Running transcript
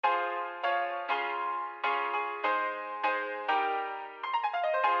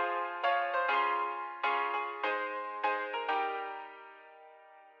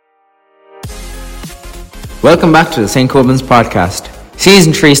Welcome back to the St. Colman's podcast.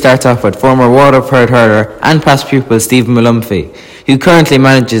 Season 3 starts off with former Waterford hurler and past pupil Stephen Molumphy, who currently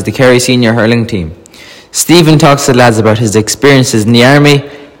manages the Kerry senior hurling team. Stephen talks to the lads about his experiences in the army,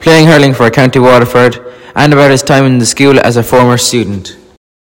 playing hurling for County Waterford, and about his time in the school as a former student.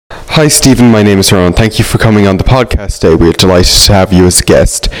 Hi Stephen, my name is Ron. Thank you for coming on the podcast today. We're delighted to have you as a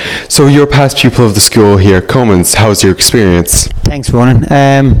guest. So you're a past pupil of the school here at Comans. How's your experience? Thanks, Ronan.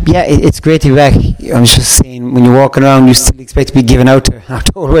 It's great to be back. I was just saying, when you're walking around, you still expect to be given out to, not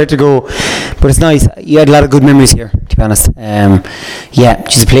told where to go. But it's nice. You had a lot of good memories here, to be honest.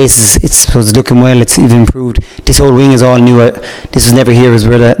 The place is looking well. It's even improved. This whole wing is all new. This was never here. It was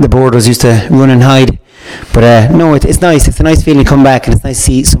where the boarders used to run and hide. But it's nice. It's a nice feeling to come back, and it's nice to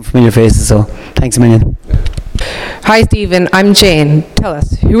see some familiar faces. So thanks a million. Hi Stephen, I'm Jane. Tell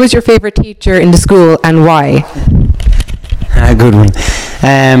us, who was your favourite teacher in the school and why? Good one.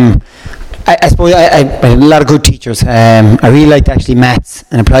 I suppose I had a lot of good teachers. I really liked actually maths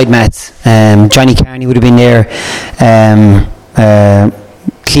and applied maths. Johnny Carney would have been there.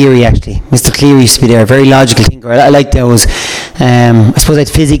 Cleary, actually. Mr. Cleary used to be there, a very logical thinker. I liked those. I suppose I had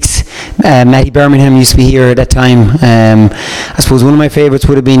physics. Matty Birmingham used to be here at that time. I suppose one of my favourites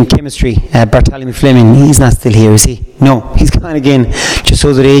would have been chemistry. Bartholomew Fleming. He's not still here, is he? No, he's gone again. Just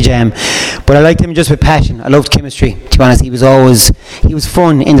shows what age I am. But I liked him just with passion. I loved chemistry, to be honest. He was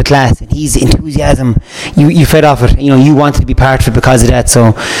fun in the class, and his enthusiasm, you fed off it. You wanted to be part of it because of that.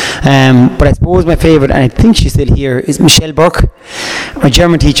 So, but I suppose my favourite, and I think she's still here, is Michelle Burke, my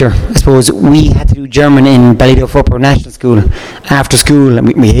German teacher. I suppose we had to do German in Ballyduff Upper National School after school, and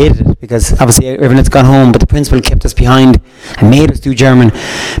we hated it because obviously everyone had gone home, but the principal kept us behind and made us do German.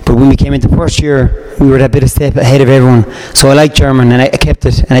 But when we came into first year, we were that bit of step ahead of everyone. So I liked German, and I kept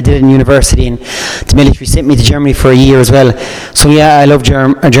it, and I did it in university, and the military sent me to Germany for a year as well. So yeah, I love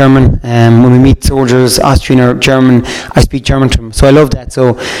German. When we meet soldiers, Austrian or German, I speak German to them. So I love that.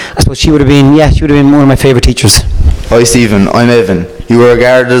 So I suppose she would have been one of my favourite teachers. Hi Stephen, I'm Evan. You were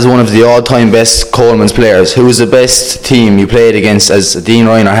regarded as one of the all-time best Coleman's players. Who was the best team you played against as a Dean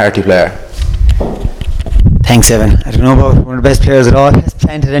Ryan or Harty player? Thanks, Evan. I don't know about one of the best players at all. It's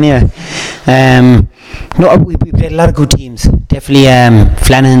planted anyway. We played a lot of good teams. Definitely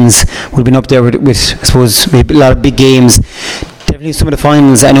Flanagan's would have been up there with I suppose, we had a lot of big games. Definitely some of the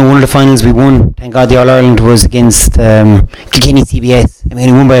finals. I know one of the finals we won, thank God, the All-Ireland was against Kilkenny CBS. I mean,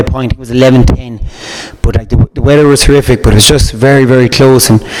 we won by a point. It was 11-10. But the weather was horrific, but it was just very, very close.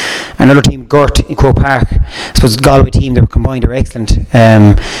 And another team, Gurt in Croke Park, I suppose the Galway team, they were combined, they were excellent.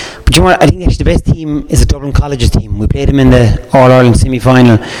 But you know what, I think actually the best team is the Dublin Colleges team. We played them in the All-Ireland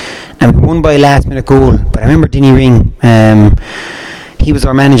semi-final, and we won by a last-minute goal. But I remember Denny Ring, he was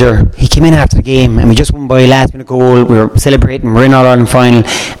our manager. He came in after the game, and we just won by a last-minute goal. We were celebrating. We're in All-Ireland final,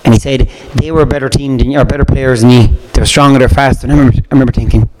 and he said they were a better team than you, or better players than you. They were stronger, they're faster. And I remember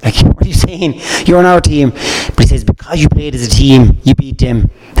thinking, like, what are you saying? You're on our team. But he says, because you played as a team, you beat them.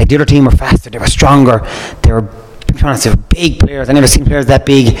 Like, the other team were faster, they were stronger, they were big players. I never seen players that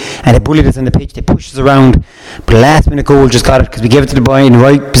big, and they bullied us on the pitch, they pushed us around. But the last minute goal just got it because we gave it to the boy in the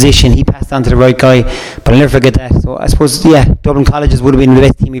right position. He passed on to the right guy, but I'll never forget that. So I suppose, Dublin Colleges would have been the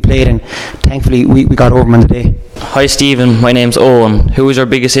best team we played, and thankfully we got over them on the day. Hi Stephen, my name's Owen. Who was your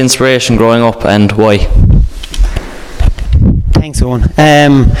biggest inspiration growing up and why? Thanks, Owen.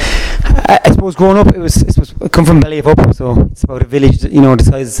 I suppose growing up, I come from Ballyduff Upper, so it's about a village, the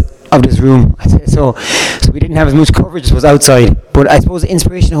size of this room, I'd say. So we didn't have as much coverage as was outside. But I suppose the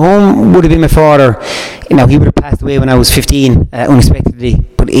inspiration at home would have been my father. He would have passed away when I was 15, unexpectedly.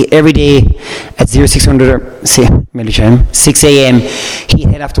 But every day at 6 a.m, he'd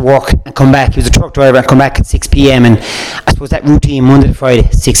head off to work and come back. He was a truck driver and come back at 6 p.m. And I suppose that routine, Monday to Friday,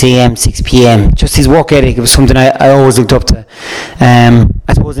 6 a.m, 6 p.m, just his work ethic, it was something I always looked up to.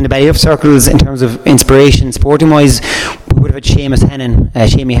 I suppose in the Ballyduff circles, in terms of inspiration, sporting-wise, we would have had Shamey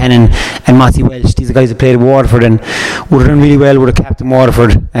Hannon and Mossy Welsh. These are guys that played at Waterford and would have done really well, would have captained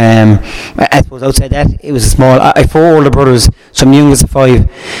Waterford. I suppose outside that, it was a small. I have 4 older brothers, so I'm youngest of 5.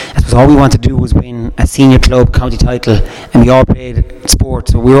 I suppose all we wanted to do was win a senior club county title, and we all played sport,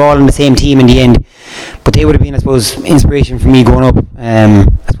 so we were all in the same team in the end. But they would have been, I suppose, inspiration for me growing up. I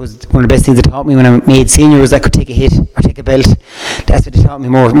suppose one of the best things they taught me when I made senior was I could take a hit or take a belt. That's what they taught me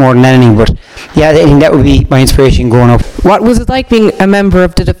more than anything. But yeah, I think that would be my inspiration growing up. What was it like being a member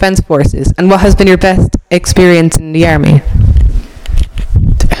of the Defence Forces, and what has been your best experience in the Army?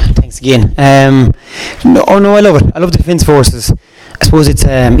 Thanks again. I love it. I love the Defence Forces. I suppose it's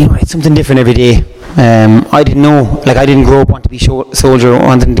it's something different every day. I didn't know, like I didn't grow up wanting to be soldier,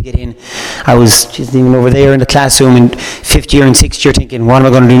 wanting to get in. I was just even over there in the classroom in 5th year and 6th year thinking, what am I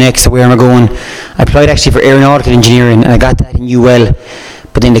going to do next, or where am I going? I applied actually for aeronautical engineering, and I got that in UL.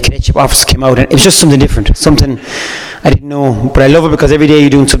 But then the cadetship office came out, and it was just something different, something I didn't know. But I love it because every day you're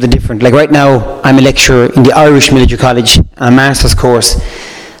doing something different. Like right now, I'm a lecturer in the Irish Military College, a master's course.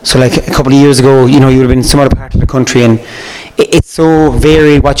 So like a couple of years ago, you would have been in some other part of the country, and it's so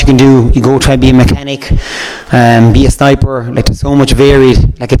varied what you can do. You go try and be a mechanic, be a sniper. Like there's so much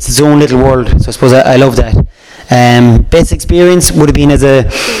varied. Like it's its own little world. So I suppose I love that. Best experience would have been as a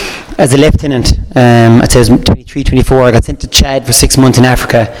lieutenant. I'd say I was 23, 24. I got sent to Chad for 6 months in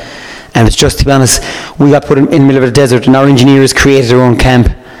Africa, and it's just, to be honest, we got put in the middle of the desert, and our engineers created their own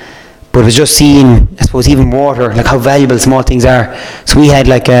camp. But it was just seeing, I suppose, even water, like how valuable small things are. So we had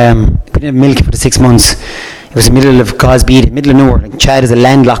we didn't have milk for the 6 months. It was the middle of Cosby, the middle of nowhere. Like Chad is a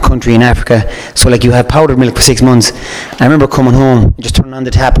landlocked country in Africa, so like you have powdered milk for 6 months. And I remember coming home, just turning on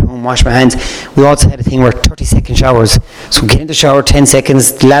the tap at home, wash my hands. We also had a thing where 30-second showers. So get in the shower, 10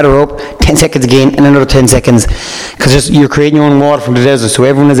 seconds, lather up, 10 seconds again, and another 10 seconds. Because you're creating your own water from the desert, so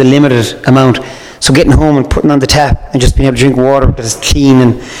everyone has a limited amount. So getting home and putting on the tap and just being able to drink water that is clean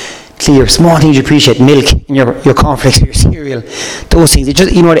and clear, small things you appreciate, milk in your cornflakes or your cereal, those things. It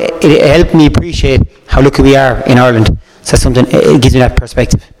just, it helped me appreciate how lucky we are in Ireland. So that's something, it gives me that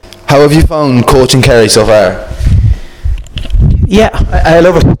perspective. How have you found coaching Kerry so far? Yeah, I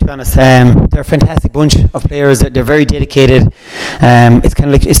love it, to be honest. They're a fantastic bunch of players. They're very dedicated. It's kind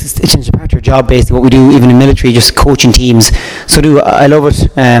of like it's part of your job, basically, what we do, even in military, just coaching teams. So I love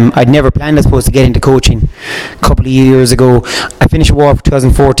it. I'd never planned, I suppose, to get into coaching. A couple of years ago, I finished war for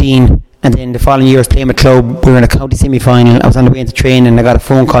 2014. And then the following year I was playing my club. We were in a county semi-final. I was on the way into training, and I got a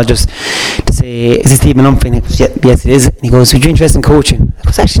phone call just to say, is this Steve Molumphy? And I goes, yes it is. And he goes, would you interested in coaching? I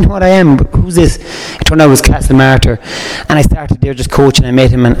goes, actually, no, what I am, but who's this? It turned out it was Castle Martyr. And I started there just coaching. I met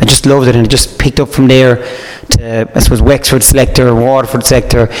him, and I just loved it, and it just picked up from there to, I suppose, Wexford selector, Waterford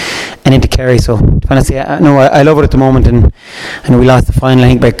selector, and into Kerry. So honestly, I love it at the moment, and I know we lost the final,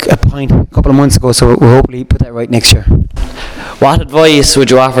 I think, by a point a couple of months ago, so we'll hopefully put that right next year. What advice would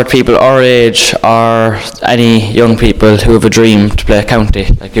you offer to people our age or any young people who have a dream to play a county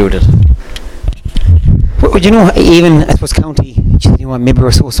like you did? Well, even, I suppose, county, maybe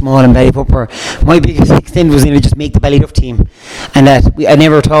we're so small and Ballypupper. My biggest extent was just make the Ballyduff team. And that I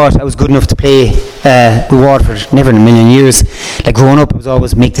never thought I was good enough to play with Waterford, never in a million years. Like growing up, I was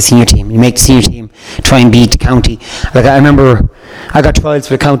always make the senior team. You make the senior team, try and beat the county. Like I remember, I got trials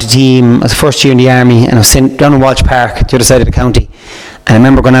for the county team. I was the first year in the army, and I was sent down in Walsh Park, the other side of the county. And I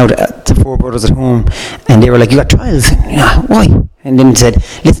remember going out to four brothers at home, and they were like, you got trials? Why? And then he said,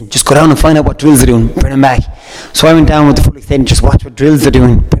 listen, just go down and find out what drills they're doing, bring them back. So I went down with the full extent, just watch what drills they're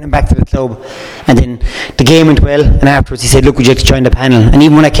doing, bring them back to the club. And then the game went well, and afterwards he said, look, would you like to join the panel? And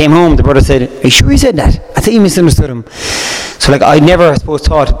even when I came home, the brother said, are you sure he said that? I think you misunderstood him. So I never, I suppose,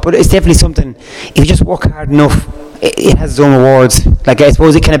 thought, but it's definitely something, if you just work hard enough, it has its own rewards. I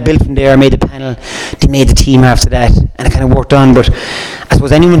suppose it kind of built from there. I made the panel, they made the team after that, and it kind of worked on. But I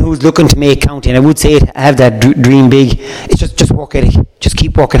suppose anyone who's looking to make county, and I would say have that dream big, it's just work ethic. Just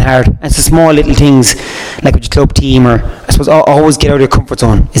keep working hard. And it's the small little things, like with your club team, or I suppose always get out of your comfort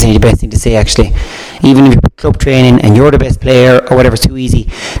zone is the best thing to say, actually. Even if you're club training and you're the best player, or whatever's too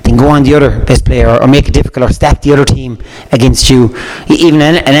easy, then go on the other best player, or make it difficult, or stack the other team against you. Even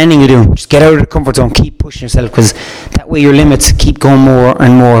anything you do, just get out of the comfort zone, keep pushing yourself, because that way your limits keep going more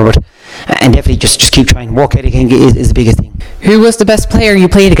and more. And definitely just keep trying. Work ethic is the biggest thing. Who was the best player you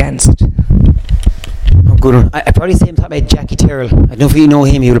played against? Oh, good one. I'd probably say him top about Jackie Terrell. I don't know if you know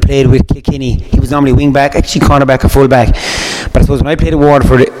him. He would have played with Kilkenny. He was normally wing back, actually cornerback or full back. But I suppose when I played at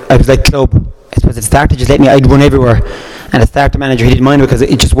Waterford, I was like club. I suppose at the start, just let me, I'd run everywhere. And at the start, the manager, he didn't mind because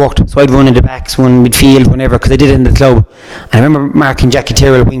it just worked. So I'd run in the backs, run midfield, whenever, because I did it in the club. And I remember marking Jackie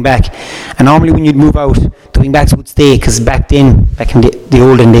Terrell wing back. And normally when you'd move out, the wing backs would stay, because back in the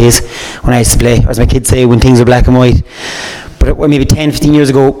olden days, when I used to play, or as my kids say, when things were black and white, but maybe 10, 15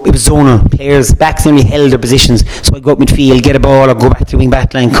 years ago, it was zonal. Players, backs only held their positions. So I'd go up midfield, get a ball, or go back to the wing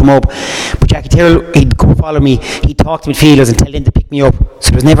back line, come up. But Jackie Terrell, he'd come follow me. He'd talk to midfielders and tell them to pick me up.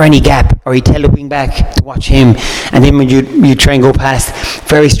 So there was never any gap. Or he'd tell the wing back to watch him. And then when you try and go past,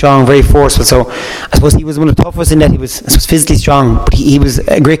 very strong, very forceful. So I suppose he was one of the toughest in that he was physically strong. But he was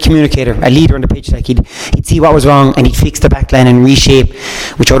a great communicator, a leader on the pitch. Like he'd see what was wrong, and he'd fix the back line and reshape,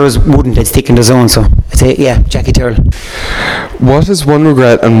 which others wouldn't. They'd stick in the zone. So I'd say, yeah, Jackie Terrell. What is one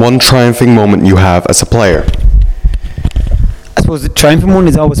regret and one triumphing moment you have as a player? I suppose the triumphant one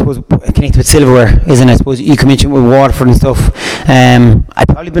is always, I suppose, connected with silverware, isn't it? I suppose you can mention with Waterford and stuff. I've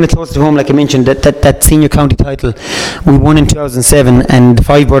probably been close to home, like I mentioned, that senior county title we won in 2007, and the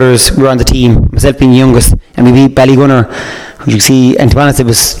 5 brothers were on the team, myself being the youngest, and we beat Ballygunner, who you see, and to be honest, it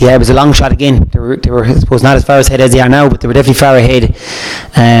was a long shot again. They were I suppose not as far ahead as they are now, but they were definitely far ahead.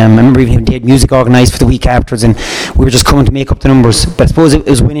 I remember even they had music organised for the week afterwards, and we were just coming to make up the numbers. But I suppose it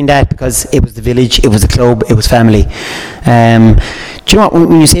was winning that because it was the village, it was the club, it was family. Do you know what,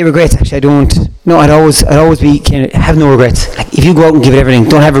 when you say regrets, actually I don't. No, I'd always be have no regrets. Like, if you go out and give it everything,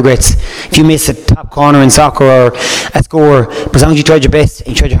 don't have regrets. If you miss a top corner in soccer or a score, but as long as you tried your best and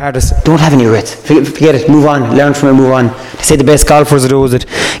you tried your hardest, don't have any regrets. Forget it, move on, learn from it, move on. They say the best golfers are those that,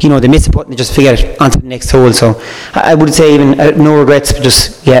 they miss a putt and they just forget it, onto the next hole. So I would say even no regrets, but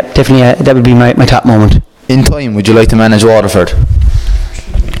just, definitely that would be my top moment. In time, would you like to manage Waterford?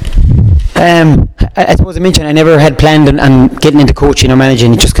 I suppose I mentioned I never had planned on getting into coaching or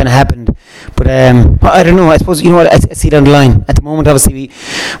managing. It just kind of happened. But I don't know. I suppose, I see down the line. At the moment, obviously,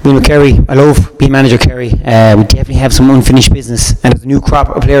 we with Kerry, I love being manager Kerry. We definitely have some unfinished business. And there's a new crop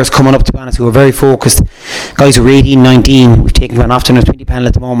of players coming up, to be honest, who are very focused. Guys who are 18, 19. We've taken one off to a 20 panel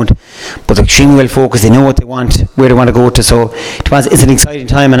at the moment. But they're extremely well focused. They know what they want, where they want to go to. So, to be honest, it's an exciting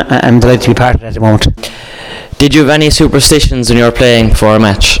time, and I'm delighted to be part of it at the moment. Did you have any superstitions when you were playing before a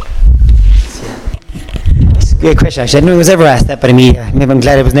match? Great question, actually. I don't know if it was ever asked that by me. Maybe I'm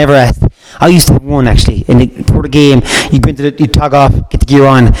glad it was never asked. I used to have one, actually. Before the game, you go into you tog off, get the gear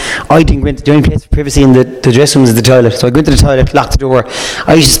on. I didn't go into the only place for privacy in the dressing room is the toilet. So I go into the toilet, lock the door.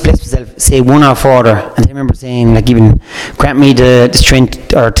 I used to bless myself, say 1 hour order. And I remember saying, like, even grant me the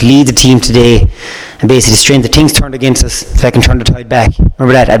strength or to lead the team today. And basically the strength, the things turned against us, so I can turn the tide back.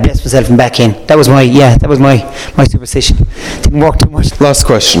 Remember that? I blessed myself and back in. That was my superstition. Didn't work too much. Last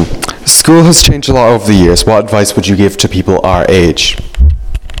question. School has changed a lot over the years. What advice would you give to people our age?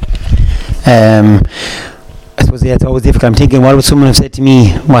 I suppose it's always difficult. I'm thinking, what would someone have said to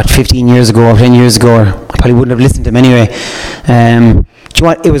me 15 years ago or 10 years ago? Or I probably wouldn't have listened to them anyway. Do you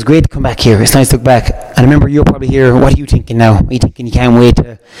know what? It was great to come back here. It's nice to look back. And I remember you're probably here. What are you thinking now? Are you thinking you can't wait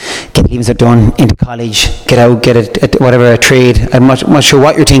to get leaving cert done, into college, get out, get a trade? I'm not sure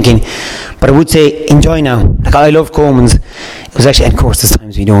what you're thinking, but I would say enjoy now. Like, I love Coleman's. It was actually, and of course, there's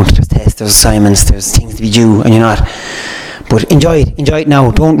times we don't. There's tests, there's assignments, there's things to be due, and you're not. But enjoy it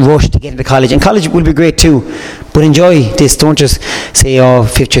now. Don't rush to get into college. And college will be great too. But enjoy this. Don't just say,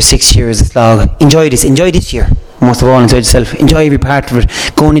 5th or 6th year is slog. Enjoy this year. Most of all, enjoy yourself. Enjoy every part of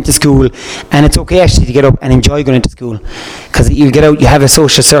it. Going into school. And it's okay actually to get up and enjoy going into school. Because you'll get out, you have a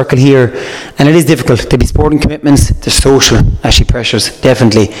social circle here. And it is difficult. There'll be sporting commitments. There's social, actually, pressures.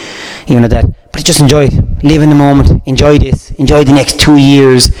 Definitely. Even at that. But just enjoy it. Live in the moment. Enjoy this. Enjoy the next 2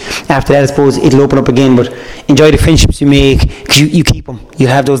 years. After that, I suppose, it'll open up again. But enjoy the friendships you make. Because you keep them. You'll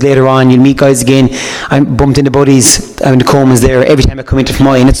have those later on. You'll meet guys again. I bumped into buddies. I'm in the Coleman's there every time I come into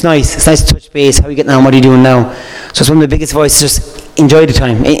mine. It's nice. It's nice to touch base. How are you getting on? What are you doing now? So it's one of the biggest advice. Just enjoy the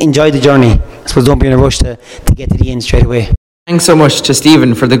time. Enjoy the journey. I suppose don't be in a rush to get to the end straight away. Thanks so much to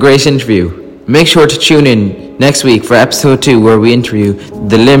Stephen for the great interview. Make sure to tune in next week for episode 2, where we interview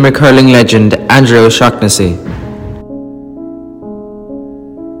the Limerick hurling legend Andrew O'Shaughnessy.